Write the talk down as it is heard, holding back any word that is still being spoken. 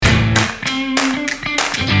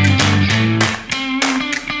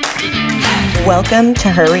Welcome to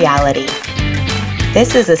Her Reality.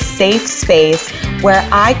 This is a safe space where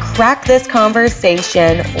I crack this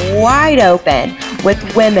conversation wide open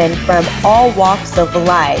with women from all walks of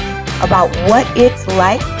life about what it's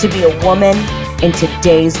like to be a woman in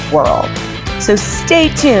today's world. So stay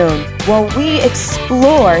tuned while we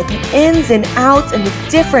explore the ins and outs and the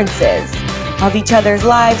differences of each other's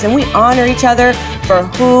lives, and we honor each other for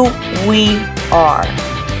who we are.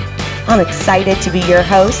 I'm excited to be your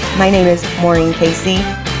host. My name is Maureen Casey,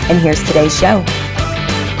 and here's today's show.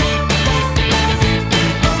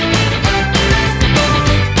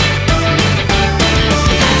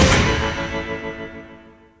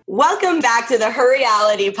 Welcome back to the Her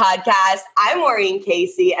Reality podcast. I'm Maureen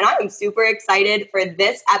Casey, and I'm super excited for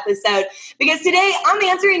this episode because today I'm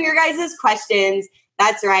answering your guys' questions.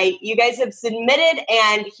 That's right. You guys have submitted,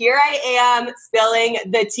 and here I am spilling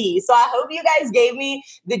the tea. So I hope you guys gave me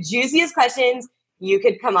the juiciest questions you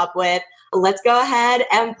could come up with. Let's go ahead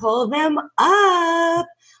and pull them up.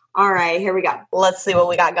 All right, here we go. Let's see what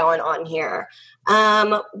we got going on here.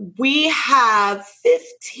 We have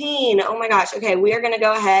 15. Oh my gosh. Okay, we are going to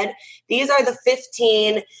go ahead. These are the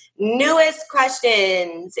 15 newest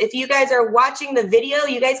questions. If you guys are watching the video,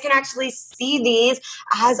 you guys can actually see these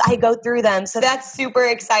as I go through them. So that's super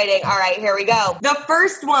exciting. All right, here we go. The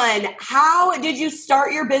first one, how did you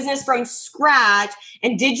start your business from scratch?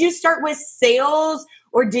 And did you start with sales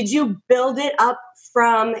or did you build it up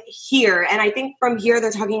from here? And I think from here,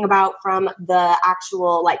 they're talking about from the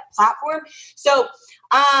actual platform. So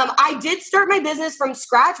I did start my business from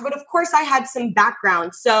scratch, but of course I had some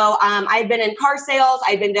background. So I've been in car sales.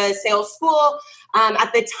 I've been to sales school.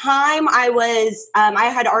 At the time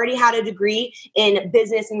I had already had a degree in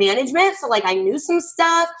business management. So I knew some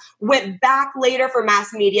stuff, went back later for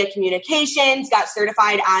mass media communications, got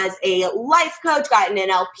certified as a life coach, got an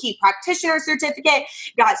NLP practitioner certificate,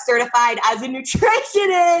 got certified as a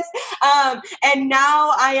nutritionist. And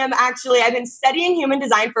now I've been studying human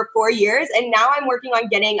design for 4 years, and now I'm working on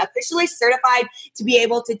getting officially certified to be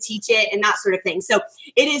able to teach it and that sort of thing. So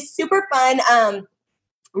it is super fun.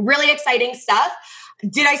 Really exciting stuff.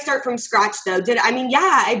 Did I start from scratch though?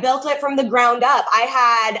 I built it from the ground up.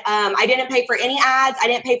 I didn't pay for any ads. I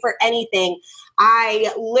didn't pay for anything.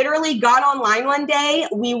 I literally got online one day.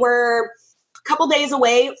 We were a couple days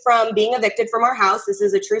away from being evicted from our house. This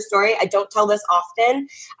is a true story. I don't tell this often,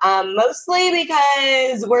 mostly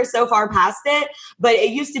because we're so far past it, but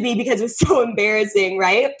it used to be because it was so embarrassing,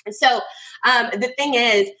 right? So the thing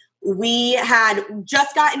is, we had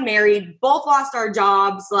just gotten married, both lost our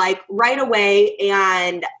jobs right away,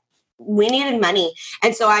 and we needed money.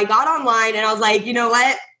 And so I got online and I was like, you know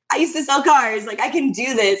what? I used to sell cars. I can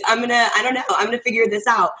do this. I'm going to figure this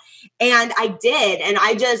out. And I did. And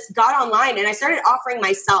I just got online and I started offering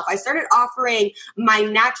myself. I started offering my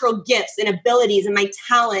natural gifts and abilities and my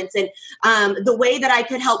talents and the way that I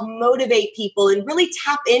could help motivate people and really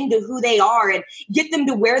tap into who they are and get them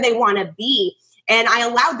to where they want to be. And I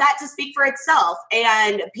allowed that to speak for itself.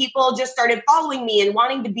 And people just started following me and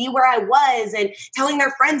wanting to be where I was and telling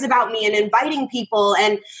their friends about me and inviting people.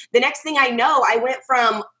 And the next thing I know, I went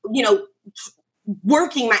from,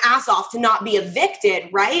 working my ass off to not be evicted,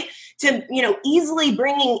 right? To, easily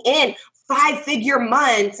bringing in 5-figure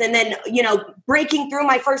months and then, breaking through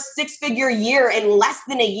my first 6-figure year in less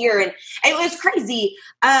than a year. And it was crazy.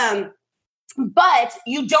 But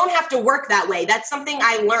you don't have to work that way. That's something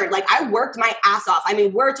I learned. I worked my ass off.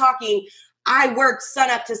 I worked sun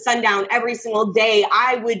up to sundown every single day.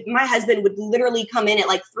 My husband would literally come in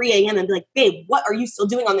at 3 a.m. and be like, babe, what are you still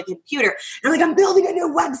doing on the computer? And I'm like, I'm building a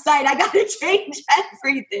new website. I got to change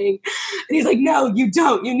everything. And he's like, no, you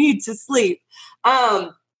don't. You need to sleep.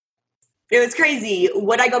 It was crazy.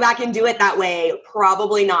 Would I go back and do it that way?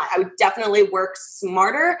 Probably not. I would definitely work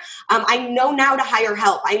smarter. I know now to hire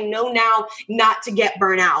help. I know now not to get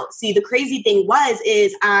burnt out. See, the crazy thing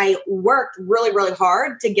is I worked really, really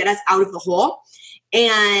hard to get us out of the hole.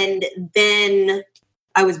 And then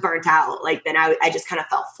I was burnt out. Then I just kind of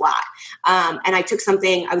fell flat. And I took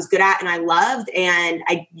something I was good at and I loved, and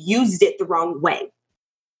I used it the wrong way.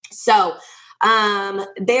 So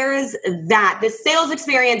there's that. The sales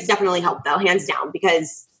experience definitely helped though, hands down,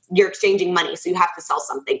 because you're exchanging money. So you have to sell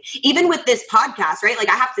something. Even with this podcast, right?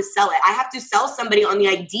 I have to sell it. I have to sell somebody on the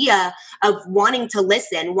idea of wanting to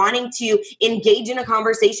listen, wanting to engage in a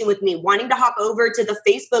conversation with me, wanting to hop over to the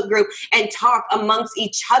Facebook group and talk amongst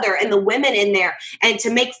each other and the women in there, and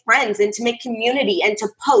to make friends and to make community and to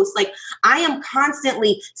post. I am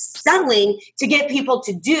constantly selling to get people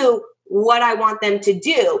to do what I want them to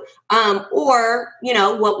do, or,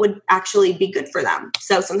 what would actually be good for them.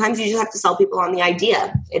 So sometimes you just have to sell people on the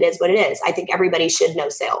idea. It is what it is. I think everybody should know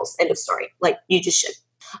sales. End of story. Like, you just should.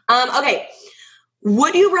 Okay.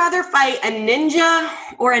 Would you rather fight a ninja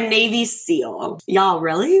or a Navy SEAL? Y'all,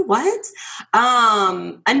 really? What? A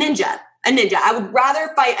ninja. I would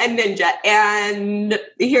rather fight a ninja. And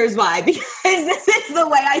here's why. Because this is the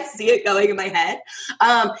way I see it going in my head.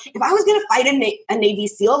 If I was going to fight a Navy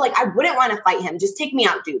SEAL, like, I wouldn't want to fight him. Just take me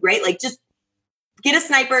out, dude, right? Like, just get a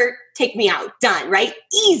sniper, take me out. Done, right?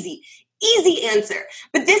 Easy answer.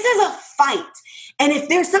 But this is a fight. And if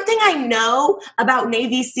there's something I know about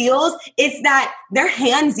Navy SEALs, it's that they're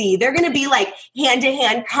handsy. They're going to be like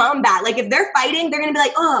hand-to-hand combat. Like, if they're fighting, they're going to be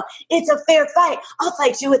like, oh, it's a fair fight. I'll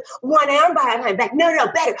fight you with one arm behind my back. No,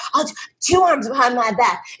 better. I'll do 2 arms behind my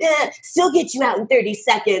back. Still get you out in 30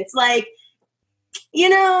 seconds. Like, I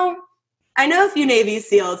know a few Navy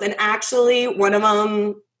SEALs, and actually one of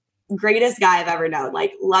them, greatest guy I've ever known.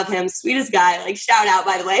 Like, love him, sweetest guy. Like, shout out,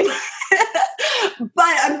 by the way.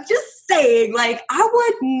 But I'm just saying, like, I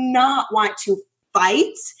would not want to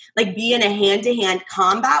fight, like, be in a hand-to-hand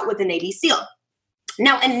combat with a Navy SEAL.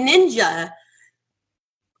 Now, a ninja,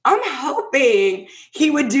 I'm hoping he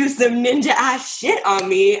would do some ninja-ass shit on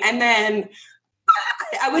me, and then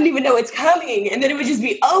I wouldn't even know it's coming, and then it would just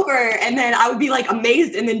be over, and then I would be, like,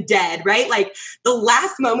 amazed and then dead, right? Like, the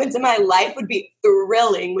last moments of my life would be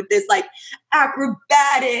thrilling with this, like,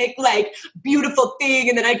 acrobatic, like, beautiful thing,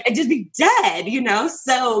 and then I'd just be dead,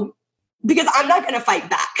 So, because I'm not going to fight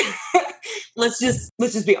back. Let's just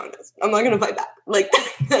be honest. I'm not going to fight back. Like,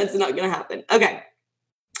 that's not going to happen. Okay.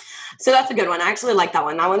 So that's a good one. I actually like that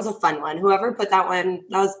one. That one's a fun one. Whoever put that one,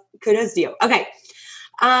 that was kudos to you. Okay.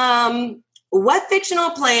 What fictional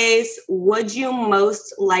place would you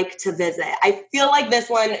most like to visit? I feel like this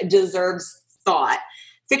one deserves thought.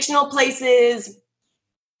 Fictional places,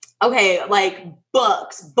 okay, like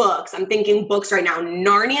books. I'm thinking books right now.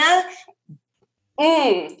 Narnia.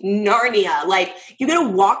 Narnia. Like, you're going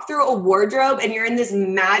to walk through a wardrobe and you're in this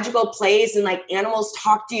magical place, and like animals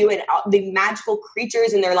talk to you, and the magical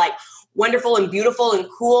creatures, and they're like wonderful and beautiful and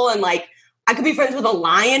cool, and like, I could be friends with a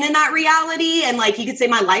lion in that reality, and like, he could save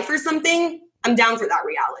my life or something. I'm down for that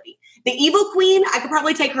reality. The evil queen, I could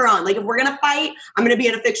probably take her on. Like, if we're going to fight, I'm going to be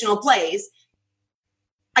in a fictional place.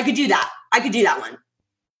 I could do that. I could do that one.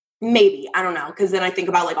 Maybe. I don't know. Because then I think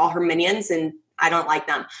about like all her minions, and I don't like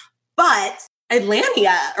them. But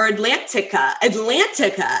Atlantica,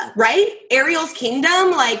 right? Ariel's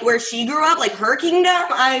kingdom, like where she grew up, like her kingdom.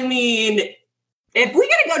 I mean, if we're going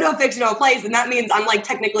to go to a fictional place, then that means I'm like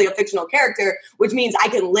technically a fictional character, which means I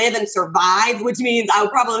can live and survive, which means I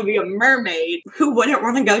would probably be a mermaid. Who wouldn't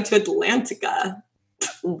want to go to Atlantica?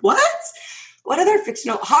 What? What other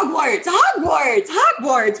fictional? Hogwarts.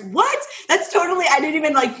 What? That's totally, I didn't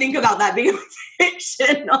even like think about that being a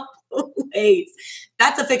fictional place.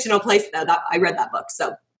 That's a fictional place though. I read that book.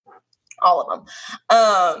 So all of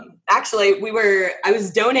them. Actually, I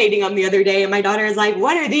was donating them the other day, and my daughter is like,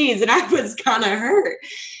 what are these? And I was kind of hurt.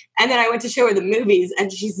 And then I went to show her the movies,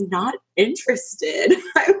 and she's not interested.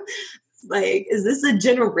 I was like, is this a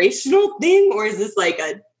generational thing, or is this like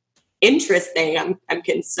a interest thing? I'm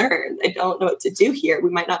concerned. I don't know what to do here.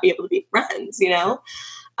 We might not be able to be friends,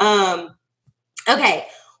 Okay.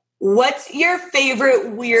 What's your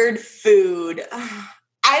favorite weird food?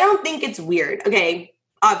 I don't think it's weird. Okay.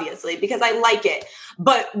 Obviously, because I like it.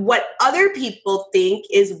 But what other people think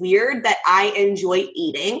is weird that I enjoy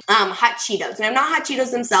eating, hot Cheetos. And I'm not hot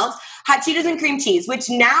Cheetos themselves, hot Cheetos and cream cheese,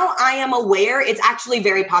 which now I am aware it's actually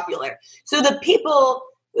very popular. So the people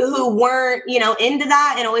who weren't, into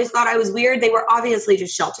that and always thought I was weird, they were obviously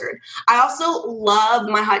just sheltered. I also love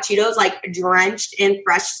my hot Cheetos, like drenched in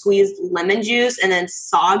fresh squeezed lemon juice and then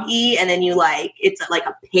soggy. And then it's like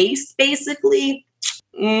a paste basically.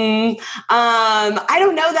 I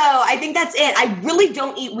don't know though. I think that's it. I really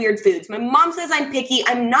don't eat weird foods. My mom says I'm picky.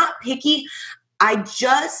 I'm not picky. I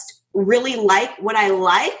just really like what I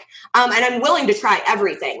like. And I'm willing to try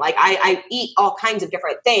everything. Like I eat all kinds of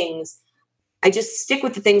different things. I just stick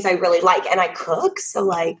with the things I really like, and I cook.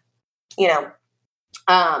 So I don't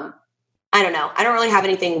know. I don't really have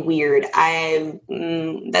anything weird.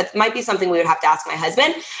 That might be something we would have to ask my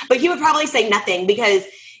husband, but he would probably say nothing because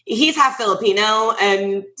he's half Filipino.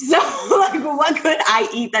 And so what could I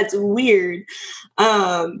eat that's weird?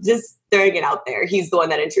 Just throwing it out there. He's the one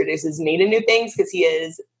that introduces me to new things because he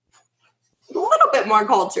is a little bit more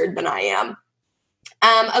cultured than I am.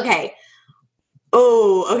 Okay.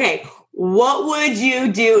 Oh, okay. What would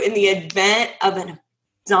you do in the event of a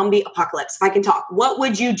zombie apocalypse? If I can talk, what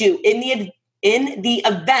would you do in the in the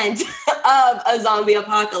event of a zombie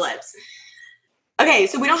apocalypse. Okay,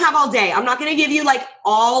 so we don't have all day. I'm not going to give you like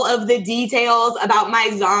all of the details about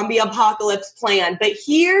my zombie apocalypse plan, but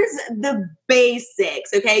here's the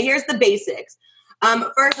basics, okay? Here's the basics.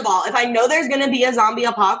 First of all, if I know there's going to be a zombie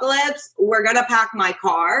apocalypse, we're going to pack my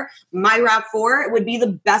car. My RAV4 would be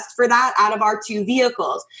the best for that out of our two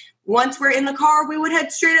vehicles. Once we're in the car, we would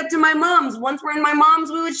head straight up to my mom's. Once we're in my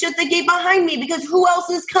mom's, we would shut the gate behind me because who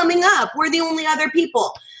else is coming up? We're the only other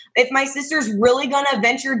people. If my sister's really going to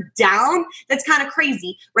venture down, that's kind of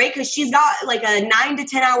crazy, right? Because she's got like a 9 to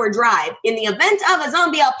 10 hour drive. In the event of a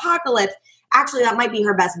zombie apocalypse, actually, that might be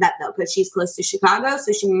her best bet, though, because she's close to Chicago,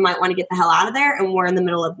 so she might want to get the hell out of there, and we're in the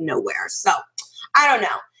middle of nowhere. So I don't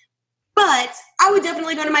know. But I would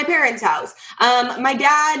definitely go to my parents' house. My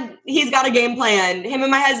dad, he's got a game plan. Him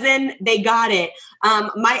and my husband, they got it.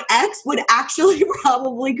 My ex would actually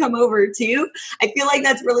probably come over too. I feel like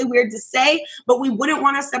that's really weird to say, but we wouldn't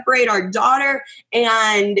want to separate our daughter.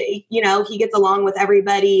 And, you know, he gets along with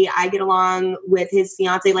everybody. I get along with his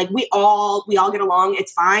fiance. Like we all get along.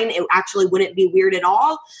 It's fine. It actually wouldn't be weird at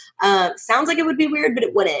all. Sounds like it would be weird, but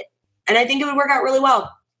it wouldn't. And I think it would work out really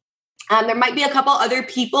well. There might be a couple other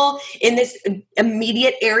people in this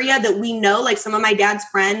immediate area that we know, like some of my dad's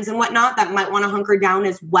friends and whatnot, that might want to hunker down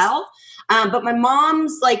as well. But my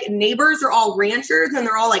mom's like neighbors are all ranchers and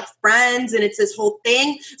they're all like friends and it's this whole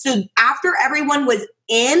thing. So after everyone was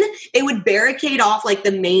in, they would barricade off like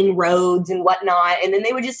the main roads and whatnot. And then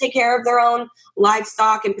they would just take care of their own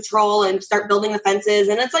livestock and patrol and start building the fences.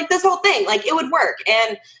 And it's like this whole thing, like it would work.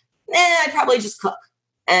 And I'd probably just cook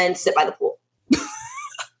and sit by the pool.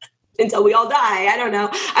 Until we all die. I don't know.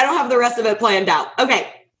 I don't have the rest of it planned out. Okay.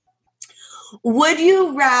 Would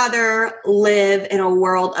you rather live in a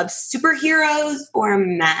world of superheroes or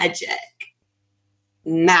magic?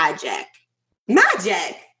 Magic.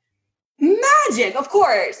 Magic. Magic. Of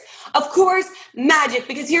course. Of course, magic.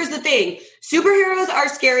 Because here's the thing. Superheroes are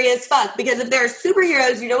scary as fuck. Because if there are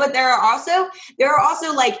superheroes, you know what there are also? There are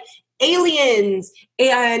also like aliens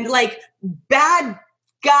and like bad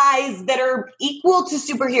guys that are equal to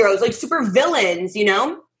superheroes, like super villains, you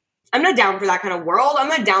know? I'm not down for that kind of world. I'm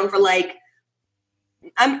not down for like,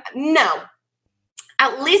 no.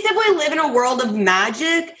 At least if we live in a world of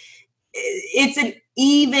magic, it's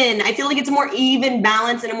I feel like it's a more even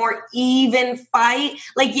balance and a more even fight.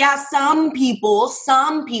 Like, yeah, some people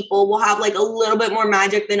will have like a little bit more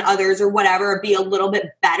magic than others or whatever, or be a little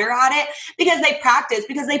bit better at it because they practice,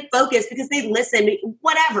 because they focus, because they listen,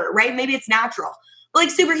 whatever, right? Maybe it's natural. But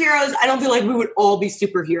like superheroes, I don't feel like we would all be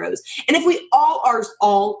superheroes. And if we all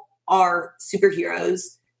are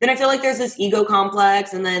superheroes, then I feel like there's this ego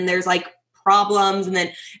complex and then there's like problems. And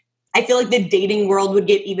then I feel like the dating world would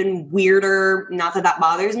get even weirder. Not that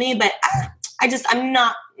bothers me, but I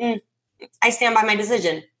stand by my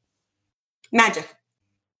decision. Magic.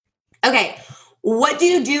 Okay. What do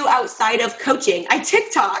you do outside of coaching? I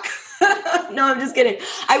TikTok. No, I'm just kidding.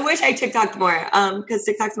 I wish I TikToked more because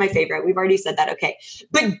TikTok's my favorite. We've already said that. Okay.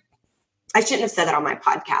 But I shouldn't have said that on my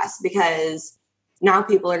podcast because now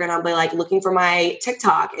people are going to be like looking for my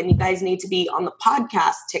TikTok and you guys need to be on the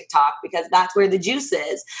podcast TikTok because that's where the juice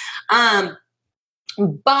is.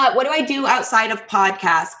 But what do I do outside of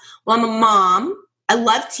podcasts? Well, I'm a mom. I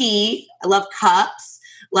love tea. I love cups,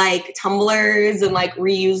 like tumblers and like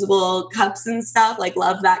reusable cups and stuff, like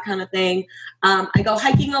love that kind of thing. I go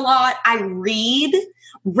hiking a lot. I read.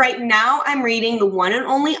 Right now, I'm reading The One and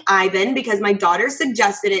Only Ivan because my daughter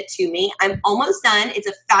suggested it to me. I'm almost done. It's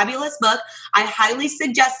a fabulous book. I highly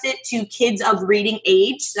suggest it to kids of reading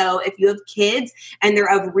age. So if you have kids and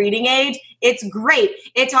they're of reading age, it's great.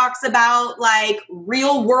 It talks about like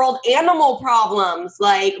real world animal problems,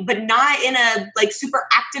 like, but not in a like super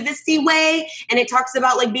activisty way. And it talks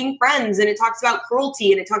about like being friends and it talks about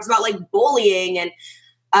cruelty and it talks about like bullying and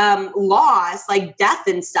loss, like death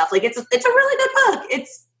and stuff. Like it's a really good book.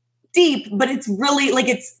 It's deep, but it's really like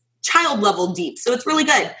it's child level deep. So it's really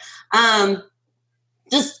good.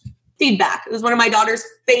 Just feedback. It was one of my daughter's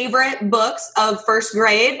favorite books of first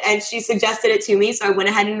grade and she suggested it to me. So I went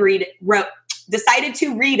ahead and decided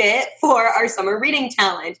to read it for our summer reading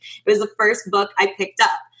challenge. It was the first book I picked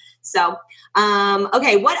up. So,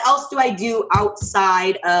 okay. What else do I do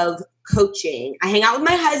outside of coaching? I hang out with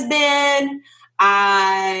my husband.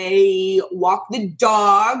 I walk the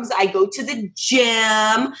dogs. I go to the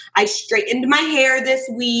gym. I straightened my hair this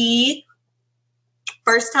week.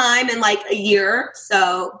 First time in like a year.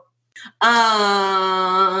 So,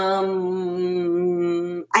 I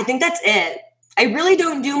think that's it. I really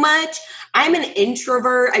don't do much. I'm an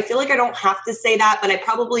introvert. I feel like I don't have to say that, but I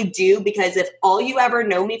probably do because if all you ever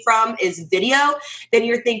know me from is video, then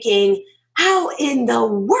you're thinking, how in the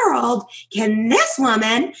world can this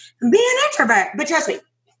woman be an introvert? But trust me,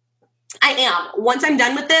 I am. Once I'm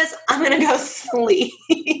done with this, I'm going to go sleep.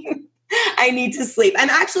 I need to sleep. I'm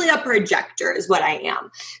actually a projector is what I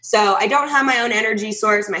am. So I don't have my own energy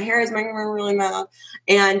source. My hair is really mad.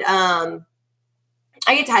 And I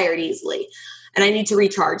get tired easily. And I need to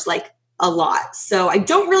recharge like a lot. So I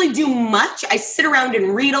don't really do much. I sit around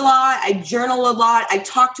and read a lot. I journal a lot. I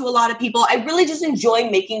talk to a lot of people. I really just enjoy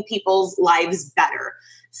making people's lives better.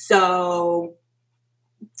 So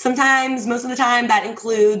sometimes, most of the time, that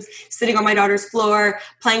includes sitting on my daughter's floor,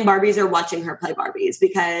 playing Barbies or watching her play Barbies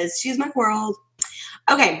because she's my world.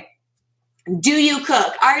 Okay. Do you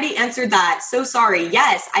cook? I already answered that. So sorry.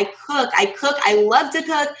 Yes, I cook. I love to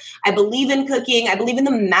cook. I believe in cooking. I believe in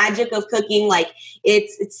the magic of cooking. Like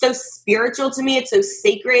it's so spiritual to me. It's so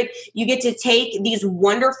sacred. You get to take these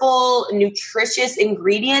wonderful, nutritious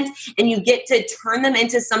ingredients and you get to turn them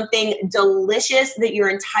into something delicious that your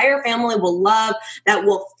entire family will love, that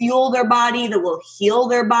will fuel their body, that will heal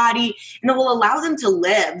their body, and it will allow them to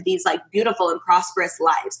live these like beautiful and prosperous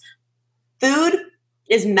lives. Food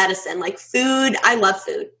is medicine. Like food, I love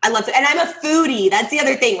food. And I'm a foodie. That's the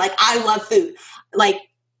other thing. Like I love food. Like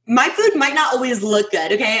my food might not always look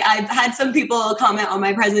good. Okay. I've had some people comment on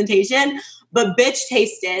my presentation, but bitch,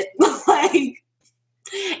 taste it.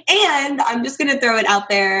 And I'm just going to throw it out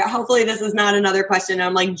there. Hopefully this is not another question.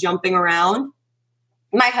 I'm like jumping around.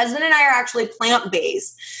 My husband and I are actually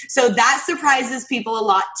plant-based. So that surprises people a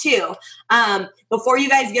lot too. Before you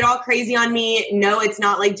guys get all crazy on me, no, it's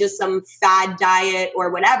not like just some fad diet or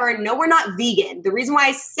whatever. No, we're not vegan. The reason why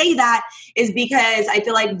I say that is because I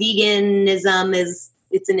feel like veganism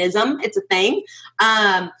it's an ism, it's a thing.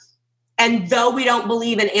 And though we don't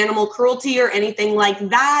believe in animal cruelty or anything like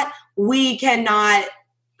that, we cannot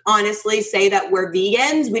honestly say that we're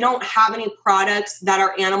vegans. We don't have any products that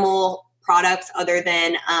are animal products other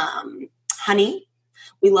than honey.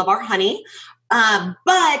 We love our honey.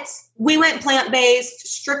 But we went plant-based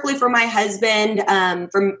strictly for my husband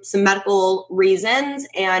for some medical reasons.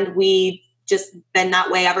 And we just been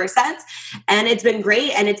that way ever since. And it's been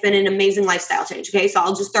great. And it's been an amazing lifestyle change. Okay. So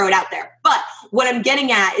I'll just throw it out there. But what I'm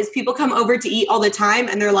getting at is people come over to eat all the time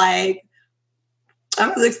and they're like, I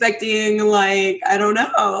was expecting like, I don't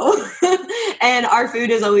know. And our food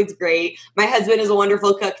is always great. My husband is a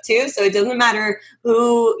wonderful cook too. So it doesn't matter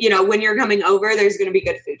who, when you're coming over, there's going to be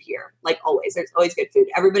good food here. Like always, there's always good food.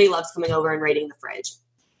 Everybody loves coming over and raiding the fridge.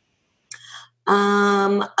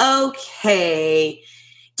 Okay.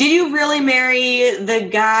 Did you really marry the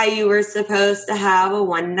guy you were supposed to have a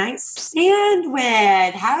one-night stand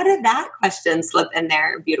with? How did that question slip in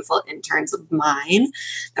there? Beautiful interns of mine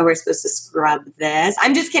that we're supposed to scrub this.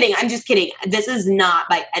 I'm just kidding. This is not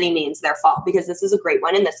by any means their fault because this is a great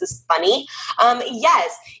one and this is funny.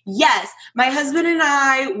 Yes. My husband and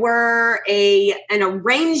I were an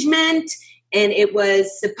arrangement and it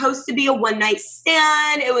was supposed to be a one-night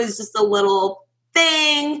stand. It was just a little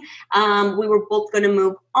thing. We were both going to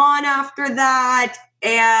move on after that.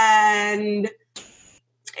 And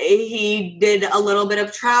he did a little bit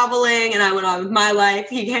of traveling and I went on with my life.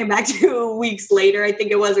 He came back 2 weeks later, I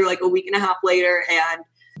think it was, or like a week and a half later. And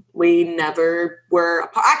we never were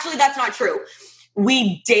apart. Actually, that's not true.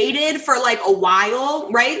 We dated for like a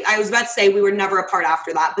while, right? I was about to say we were never apart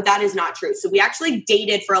after that, but that is not true. So we actually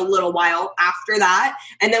dated for a little while after that.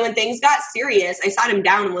 And then when things got serious, I sat him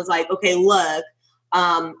down and was like, okay, look,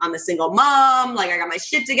 I'm a single mom. Like I got my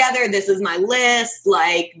shit together. This is my list.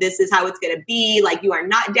 Like, this is how it's going to be. Like, you are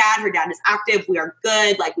not dad. Her dad is active. We are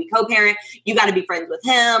good. Like, we co-parent. You got to be friends with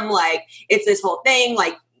him. Like, it's this whole thing.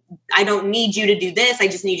 Like, I don't need you to do this. I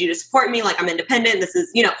just need you to support me. Like, I'm independent. This is,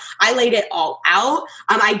 I laid it all out.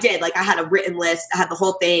 I did. Like, I had a written list. I had the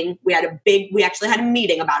whole thing. We actually had a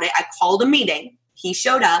meeting about it. I called a meeting. He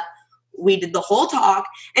showed up. We did the whole talk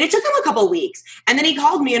and it took him a couple weeks. And then he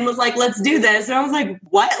called me and was like, let's do this. And I was like,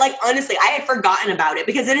 what? Like, honestly, I had forgotten about it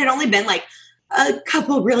because it had only been like a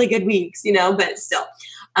couple really good weeks, but still,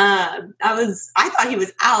 I thought he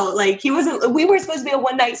was out. Like we were supposed to be a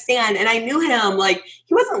one night stand and I knew him, like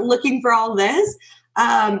he wasn't looking for all this.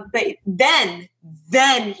 But then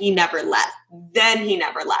he never left.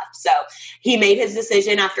 So he made his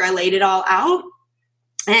decision after I laid it all out.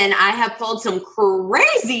 And I have pulled some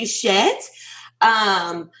crazy shit.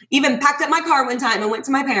 Even packed up my car one time and went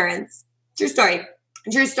to my parents. True story.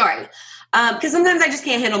 Because sometimes I just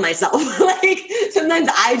can't handle myself. Like sometimes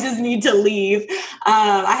I just need to leave.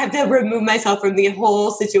 I have to remove myself from the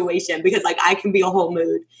whole situation because like I can be a whole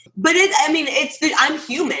mood. But I'm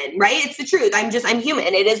human, right? It's the truth. I'm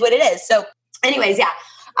human. It is what it is. So anyways, yeah.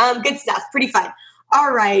 Good stuff. Pretty fun.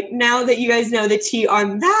 All right. Now that you guys know the tea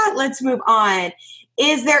on that, let's move on.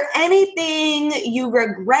 Is there anything you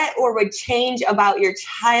regret or would change about your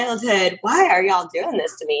childhood? Why are y'all doing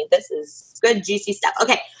this to me? This is good, juicy stuff.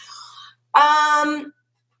 Okay. I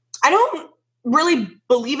don't really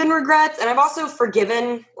believe in regrets, and I've also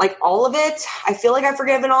forgiven like all of it. I feel like I've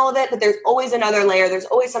forgiven all of it, but there's always another layer. There's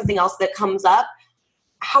always something else that comes up.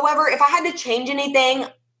 However, if I had to change anything,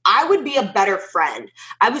 I would be a better friend.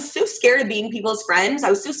 I was so scared of being people's friends. I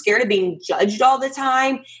was so scared of being judged all the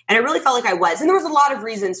time. And I really felt like I was. And there was a lot of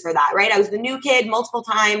reasons for that, right? I was the new kid multiple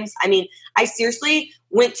times. I mean, I seriously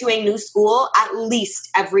went to a new school at least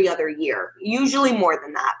every other year, usually more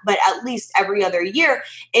than that, but at least every other year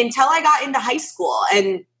until I got into high school.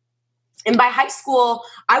 And by high school,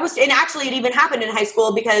 and actually it even happened in high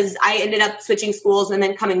school because I ended up switching schools and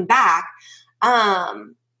then coming back.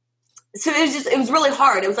 So it was really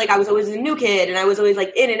hard. It was like I was always a new kid and I was always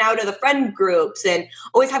like in and out of the friend groups and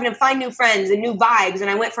always having to find new friends and new vibes. And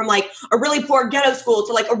I went from like a really poor ghetto school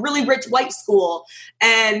to like a really rich white school.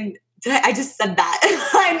 And I just said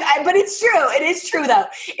that. But it's true. It is true though.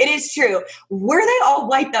 It is true. Were they all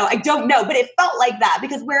white though? I don't know. But it felt like that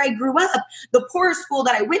because where I grew up, the poor school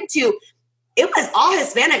that I went to, it was all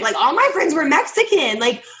Hispanic. Like all my friends were Mexican.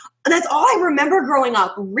 Like that's all I remember growing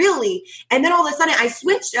up, really. And then all of a sudden I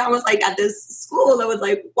switched and I was like at this school that was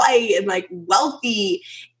like white and like wealthy.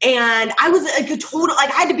 And I was like I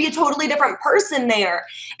had to be a totally different person there.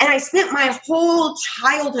 And I spent my whole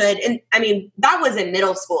childhood, and I mean, that was in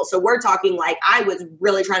middle school. So we're talking like I was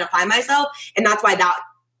really trying to find myself. And that's why that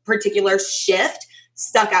particular shift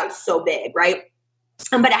stuck out so big, right?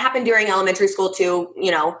 But it happened during elementary school too,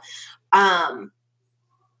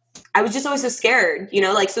 I was just always so scared,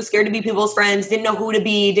 like so scared to be people's friends, didn't know who to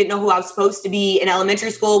be, didn't know who I was supposed to be. In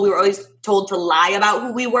elementary school, we were always told to lie about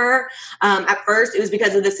who we were. At first, it was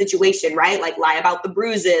because of the situation, right? Like lie about the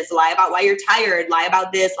bruises, lie about why you're tired, lie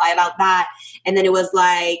about this, lie about that. And then it was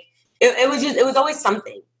like, it was always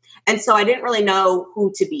something. And so I didn't really know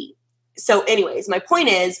who to be. So anyways, my point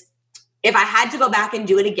is, if I had to go back and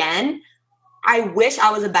do it again, I wish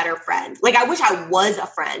I was a better friend. Like I wish I was a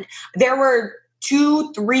friend. There were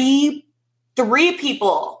three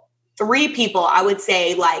people, I would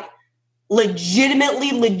say like legitimately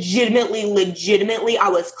I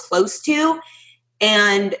was close to,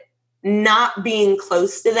 and not being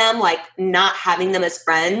close to them, like not having them as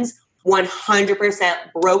friends, 100%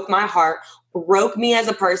 broke my heart, broke me as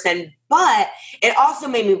a person. But it also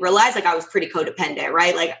made me realize like I was pretty codependent,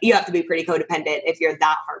 right? Like you have to be pretty codependent if you're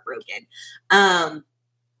that heartbroken.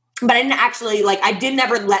 But I didn't actually, I did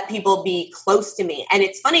never let people be close to me. And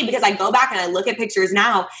it's funny because I go back and I look at pictures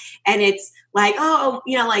now and it's like, oh,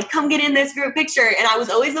 come get in this group picture. And I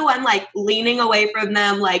was always the one leaning away from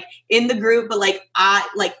them, in the group, but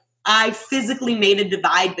I physically made a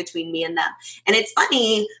divide between me and them. And it's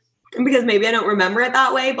funny because maybe I don't remember it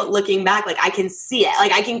that way, but looking back, I can see it.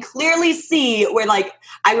 I can clearly see where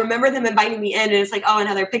I remember them inviting me in and it's like, oh,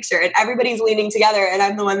 another picture. And everybody's leaning together and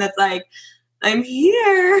I'm the one that's like, I'm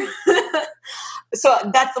here. So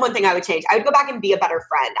that's the one thing I would change. I would go back and be a better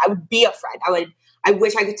friend. I would be a friend. I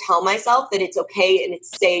wish I could tell myself that it's okay and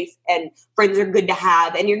it's safe and friends are good to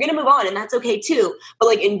have and you're going to move on and that's okay too.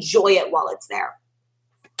 But enjoy it while it's there.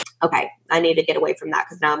 Okay. I need to get away from that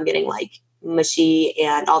because now I'm getting mushy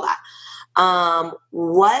and all that.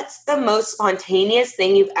 What's the most spontaneous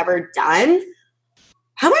thing you've ever done?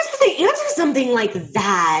 How am I supposed to answer something like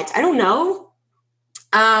that? I don't know.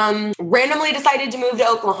 Randomly decided to move to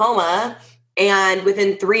Oklahoma and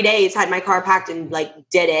within 3 days had my car packed and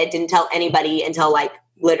did it. Didn't tell anybody until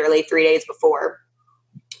literally 3 days before.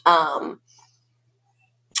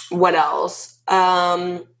 What else?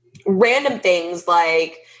 Random things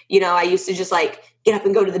I used to just get up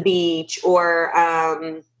and go to the beach or,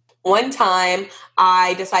 one time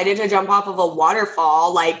I decided to jump off of a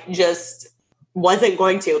waterfall, just wasn't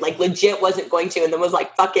going to, legit wasn't going to, and then was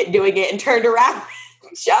fuck it, doing it and turned around.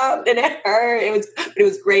 Jumped and it hurt. It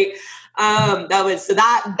was great. That was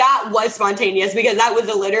spontaneous because that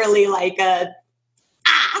was literally just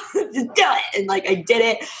do it. And I did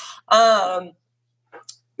it.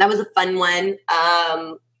 That was a fun one.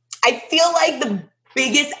 I feel the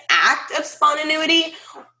biggest act of spontaneity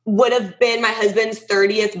would have been my husband's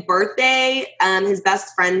 30th birthday. His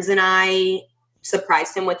best friends and I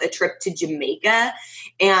surprised him with a trip to Jamaica.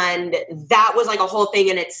 And that was a whole thing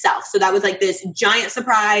in itself. So that was this giant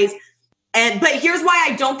surprise. But here's why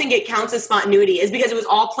I don't think it counts as spontaneity is because it was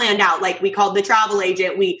all planned out. We called the travel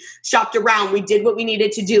agent, we shopped around, we did what we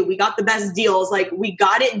needed to do. We got the best deals. We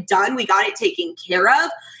got it done. We got it taken care of.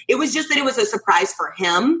 It was just that it was a surprise for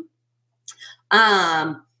him.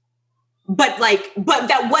 but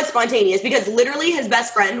that was spontaneous because literally his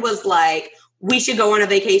best friend was like, we should go on a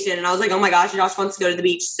vacation. And I was like, oh my gosh, Josh wants to go to the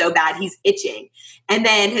beach so bad. He's itching. And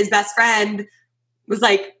then his best friend was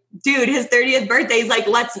like, dude, his 30th birthday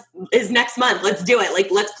is next month. Let's do it. Like,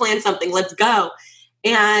 let's plan something. Let's go.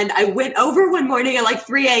 And I went over one morning at like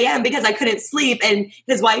 3 a.m. because I couldn't sleep. And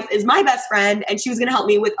his wife is my best friend. And she was going to help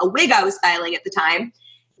me with a wig I was styling at the time.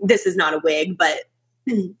 This is not a wig, but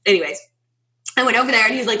anyways. I went over there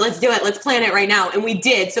and he was like, let's do it. Let's plan it right now. And we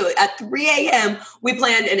did. So at 3 a.m., we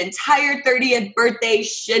planned an entire 30th birthday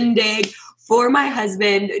shindig for my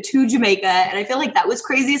husband to Jamaica. And I feel like that was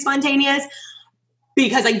crazy spontaneous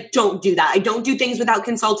because I don't do that. I don't do things without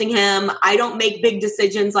consulting him. I don't make big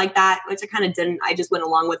decisions like that, which I kind of didn't. I just went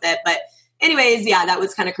along with it. But anyways, yeah, that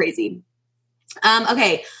was kind of crazy.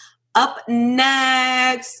 Okay. Up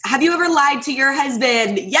next, have you ever lied to your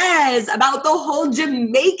husband? Yes, about the whole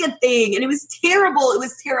Jamaica thing. And it was terrible. It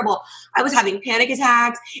was terrible. I was having panic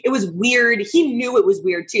attacks. It was weird. He knew it was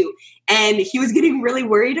weird too. And he was getting really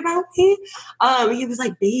worried about me. He was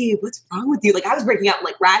like, babe, what's wrong with you? Like I was breaking out in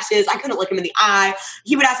like rashes. I couldn't look him in the eye.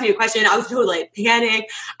 He would ask me a question. I was totally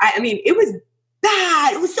panicked. I mean, it was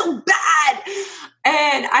bad. It was so bad.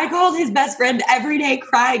 And I called his best friend every day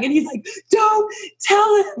crying. And he's like, don't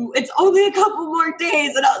tell him. It's only a couple more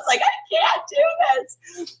days. And I was like, I can't do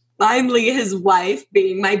this. Finally, his wife,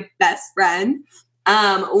 being my best friend,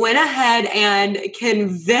 went ahead and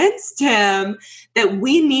convinced him that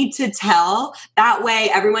we need to tell. That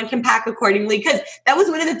way everyone can pack accordingly. Because that was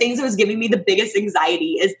one of the things that was giving me the biggest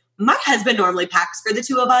anxiety is my husband normally packs for the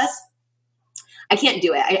two of us. I can't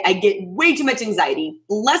do it. I get way too much anxiety.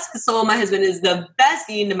 Bless the soul. My husband is the best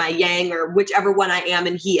yin to my yang or whichever one I am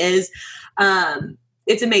and he is.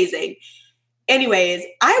 It's amazing. Anyways,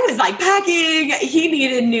 I was like packing. He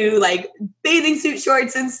needed new like bathing suit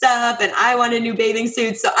shorts and stuff. And I wanted new bathing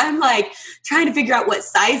suits. So I'm like trying to figure out what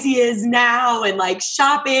size he is now and like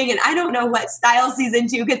shopping. And I don't know what styles he's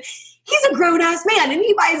into because he's a grown ass man and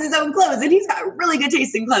he buys his own clothes and he's got really good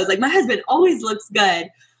taste in clothes. Like my husband always looks good.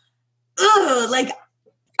 Ugh, like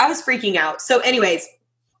I was freaking out. So anyways,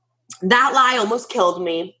 that lie almost killed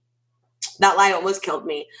me.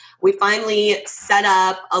 We finally set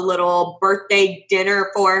up a little birthday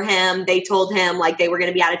dinner for him. They told him like they were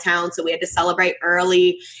going to be out of town. So we had to celebrate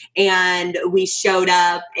early and we showed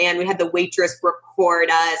up and we had the waitress record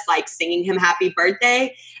us like singing him happy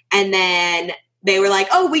birthday. And then they were like,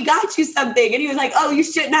 oh, we got you something. And he was like, oh, you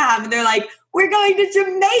shouldn't have. And they're like, we're going to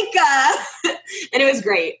Jamaica. And it was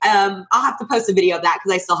great. I'll have to post a video of that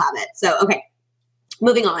because I still have it. So, okay,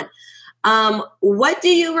 moving on. What do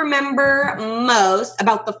you remember most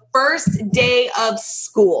about the first day of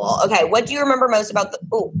school? Okay, what do you remember most about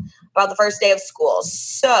the first day of school?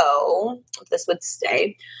 So, if this would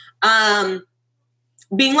stay.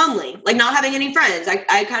 Being lonely, like not having any friends.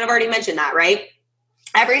 I kind of already mentioned that, right?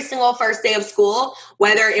 Every single first day of school,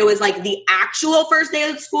 whether it was like the actual first day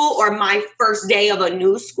of school or my first day of a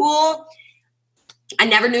new school, I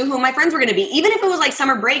never knew who my friends were going to be. Even if it was like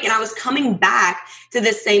summer break and I was coming back to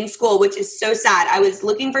the same school, which is so sad. I was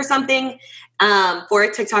looking for something for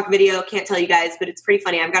a TikTok video. Can't tell you guys, but it's pretty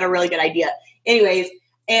funny. I've got a really good idea. Anyways,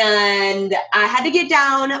 and I had to get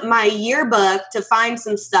down my yearbook to find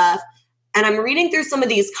some stuff. And I'm reading through some of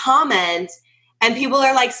these comments. And people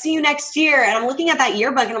are like, see you next year. And I'm looking at that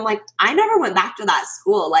yearbook and I'm like, I never went back to that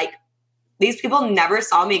school. Like, these people never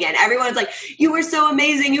saw me again. Everyone's like, you were so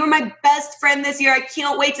amazing. You were my best friend this year. I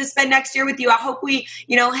can't wait to spend next year with you. I hope we,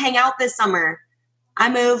 hang out this summer. I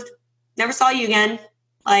moved, never saw you again.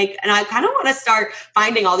 Like, and I kind of want to start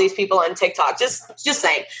finding all these people on TikTok. Just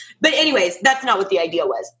saying. But anyways, that's not what the idea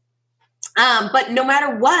was. But no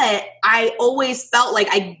matter what, I always felt like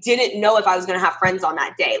I didn't know if I was going to have friends on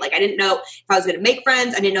that day. Like I didn't know if I was going to make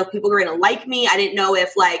friends. I didn't know if people were going to like me. I didn't know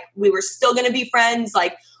if like we were still going to be friends,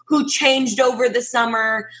 like who changed over the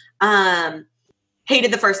summer.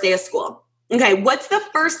 Hated the first day of school. Okay. What's the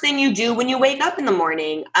first thing you do when you wake up in the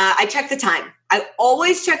morning? I check the time. I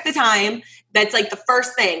always check the time. That's like the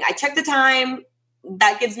first thing. I check the time.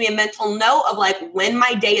 That gives me a mental note of like when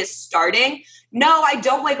my day is starting. No, I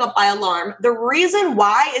don't wake up by alarm. The reason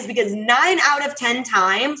why is because 9 out of 10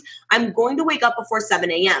 times I'm going to wake up before 7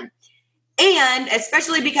 a.m. And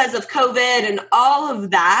especially because of COVID and all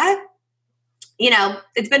of that,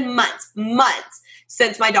 it's been months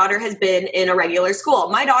since my daughter has been in a regular school.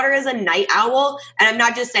 My daughter is a night owl. And I'm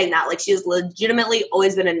not just saying that, like she has legitimately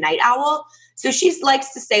always been a night owl. So she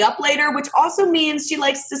likes to stay up later, which also means she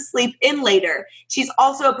likes to sleep in later. She's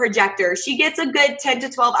also a projector. She gets a good 10 to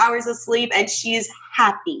 12 hours of sleep and she's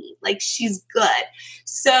happy. Like she's good.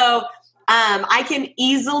 So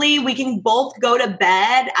We can both go to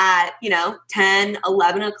bed at, 10,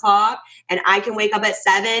 11 o'clock, and I can wake up at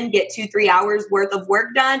 7, get 2-3 hours worth of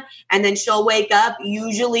work done. And then she'll wake up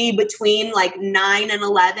usually between like 9 and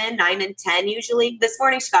 11, 9 and 10 usually. This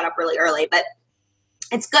morning she got up really early, but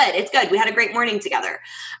it's good. It's good. We had a great morning together.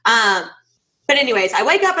 But anyways, I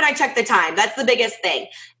wake up and I check the time. That's the biggest thing.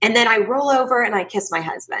 And then I roll over and I kiss my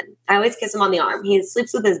husband. I always kiss him on the arm. He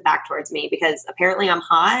sleeps with his back towards me because apparently I'm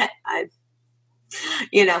hot.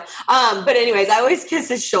 But anyways, I always kiss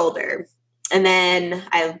his shoulder. And then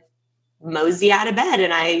I mosey out of bed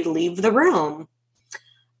and I leave the room.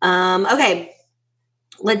 Okay,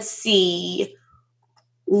 let's see.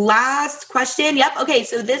 Last question. Yep. Okay,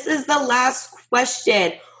 so this is the last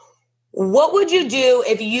question. What would you do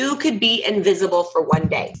if you could be invisible for one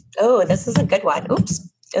day? Oh, this is a good one. Oops.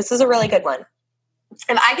 This is a really good one.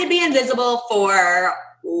 If I could be invisible for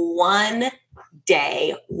one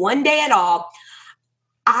day at all,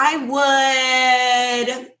 I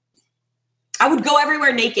would go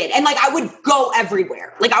everywhere naked. And I would go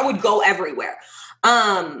everywhere.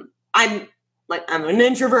 I'm an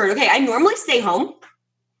introvert. Okay. I normally stay home.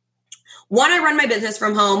 One, I run my business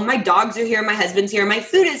from home. My dogs are here. My husband's here. My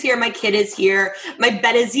food is here. My kid is here. My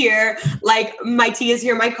bed is here. My tea is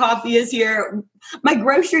here. My coffee is here. My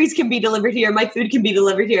groceries can be delivered here. My food can be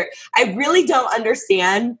delivered here. I really don't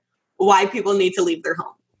understand why people need to leave their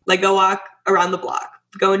home. Go walk around the block,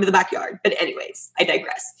 go into the backyard. But anyways, I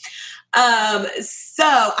digress. So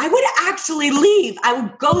I would actually leave. I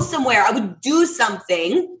would go somewhere. I would do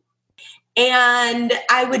something. And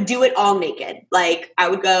I would do it all naked. I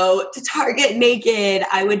would go to Target naked.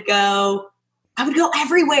 I would go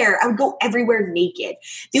everywhere. I would go everywhere naked.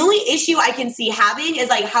 The only issue I can see having is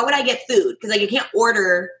how would I get food? Because I can't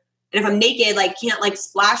order. And if I'm naked, can't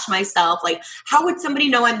splash myself. How would somebody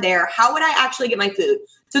know I'm there? How would I actually get my food?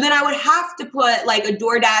 So then I would have to put a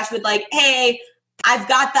DoorDash with hey, I've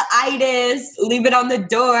got the itis, leave it on the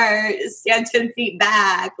door, stand 10 feet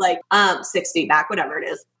back, 6 feet back, whatever it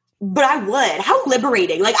is. But I would. How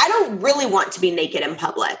liberating. I don't really want to be naked in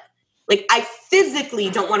public. I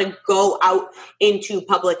physically don't want to go out into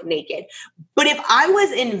public naked. But if I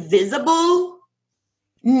was invisible,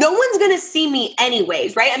 no one's going to see me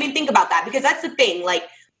anyways, right? I mean, think about that, because that's the thing.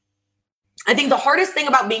 I think the hardest thing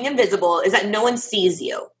about being invisible is that no one sees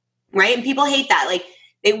you, right? And people hate that.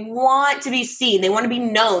 They want to be seen. They want to be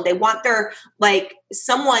known. They want their,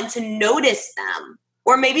 someone to notice them.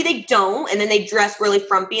 Or maybe they don't, and then they dress really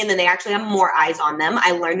frumpy, and then they actually have more eyes on them.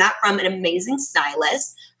 I learned that from an amazing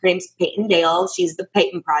stylist. Her name's Peyton Dale. She's the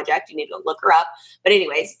Peyton Project. You need to look her up. But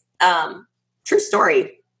anyways, true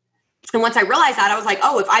story. And once I realized that, I was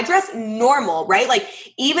if I dress normal, right?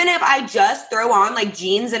 Even if I just throw on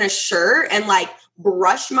jeans and a shirt and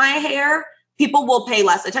brush my hair, people will pay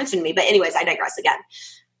less attention to me. But anyways, I digress again.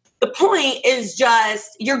 The point is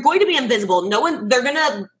just, you're going to be invisible.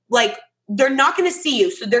 They're not going to see you.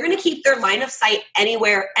 So they're going to keep their line of sight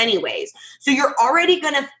anywhere anyways. So you're already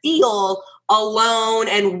going to feel alone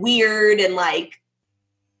and weird and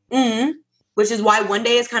which is why one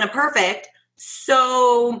day is kind of perfect.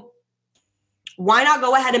 So why not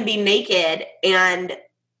go ahead and be naked, and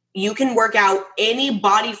you can work out any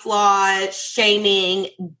body flaw, shaming,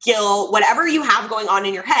 guilt, whatever you have going on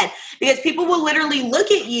in your head, because people will literally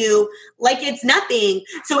look at you like it's nothing.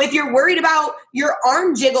 So if you're worried about your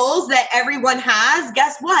arm jiggles that everyone has,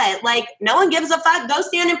 guess what? No one gives a fuck. Go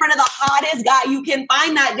stand in front of the hottest guy you can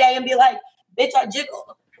find that day and be like, bitch, I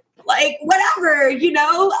jiggle. Whatever,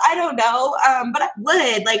 I don't know. But I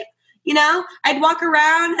would, I'd walk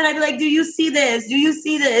around and I'd be do you see this? Do you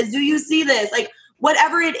see this? Do you see this?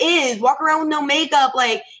 Whatever it is, walk around with no makeup,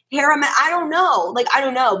 hair, I don't know. I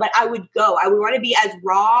don't know, but I would go. I would want to be as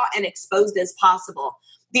raw and exposed as possible.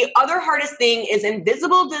 The other hardest thing is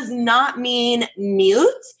invisible does not mean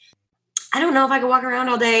mute. I don't know if I could walk around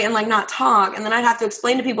all day and not talk, and then I'd have to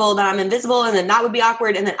explain to people that I'm invisible, and then that would be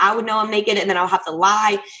awkward, and then I would know I'm naked, and then I'll have to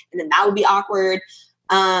lie, and then that would be awkward.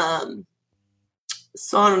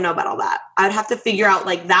 So I don't know about all that. I'd have to figure out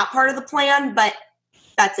that part of the plan, but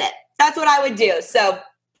that's it. That's what I would do. So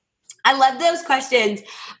I love those questions.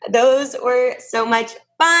 Those were so much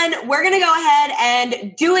fun. We're going to go ahead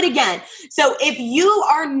and do it again. So if you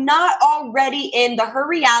are not already in the Her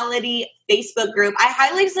Reality Facebook group, I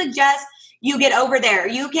highly suggest you get over there.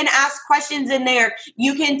 You can ask questions in there.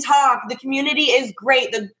 You can talk. The community is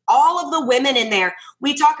great. All of the women in there,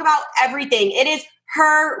 we talk about everything. It is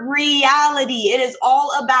Her Reality. It is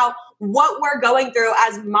all about what we're going through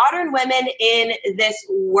as modern women in this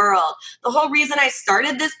world. The whole reason I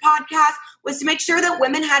started this podcast was to make sure that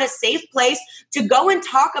women had a safe place to go and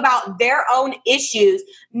talk about their own issues,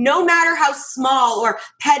 no matter how small or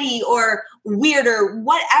petty or weird or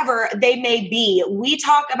whatever they may be. We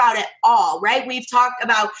talk about it all, right? We've talked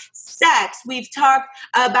about sex. We've talked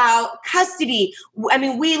about custody. I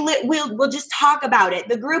mean, we'll just talk about it.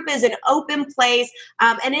 The group is an open place,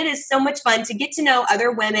 and it is so much fun to get to know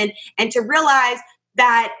other women and to realize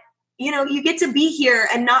that you get to be here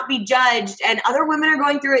and not be judged, and other women are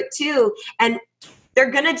going through it too. And they're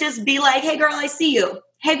going to just be like, hey girl, I see you.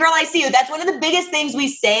 Hey girl, I see you. That's one of the biggest things we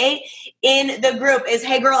say in the group is,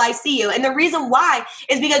 hey girl, I see you. And the reason why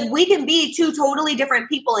is because we can be two totally different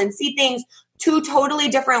people and see things two totally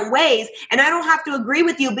different ways. And I don't have to agree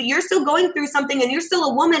with you, but you're still going through something and you're still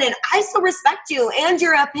a woman, and I still respect you and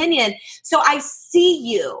your opinion. So I see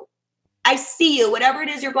you. I see you. Whatever it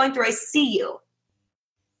is you're going through, I see you.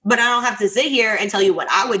 But I don't have to sit here and tell you what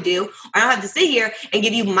I would do. Or I don't have to sit here and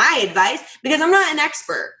give you my advice because I'm not an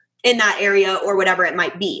expert in that area or whatever it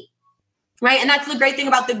might be. Right? And that's the great thing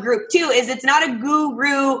about the group too, is it's not a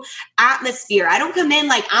guru atmosphere. I don't come in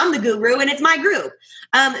like I'm the guru and it's my group.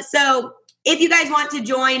 So if you guys want to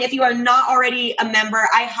join, if you are not already a member,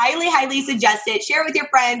 I highly, highly suggest it. Share it with your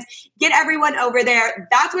friends. Get everyone over there.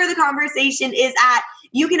 That's where the conversation is at.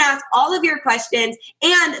 You can ask all of your questions,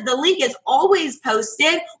 and the link is always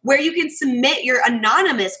posted where you can submit your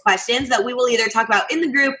anonymous questions that we will either talk about in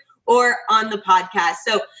the group or on the podcast.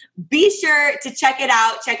 So be sure to check it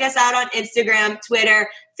out. Check us out on Instagram, Twitter,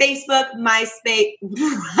 Facebook, MySpace.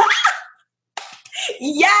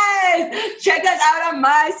 Yes! Check us out on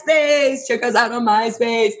MySpace. Check us out on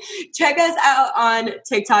MySpace. Check us out on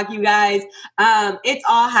TikTok, you guys. It's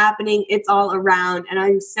all happening. It's all around. And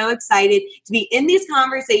I'm so excited to be in these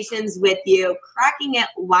conversations with you, cracking it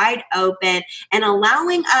wide open and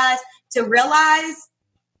allowing us to realize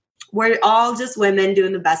we're all just women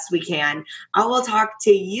doing the best we can. I will talk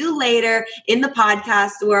to you later in the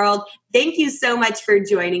podcast world. Thank you so much for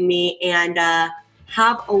joining me, and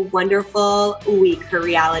have a wonderful week, Her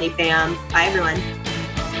Reality fam. Bye, everyone.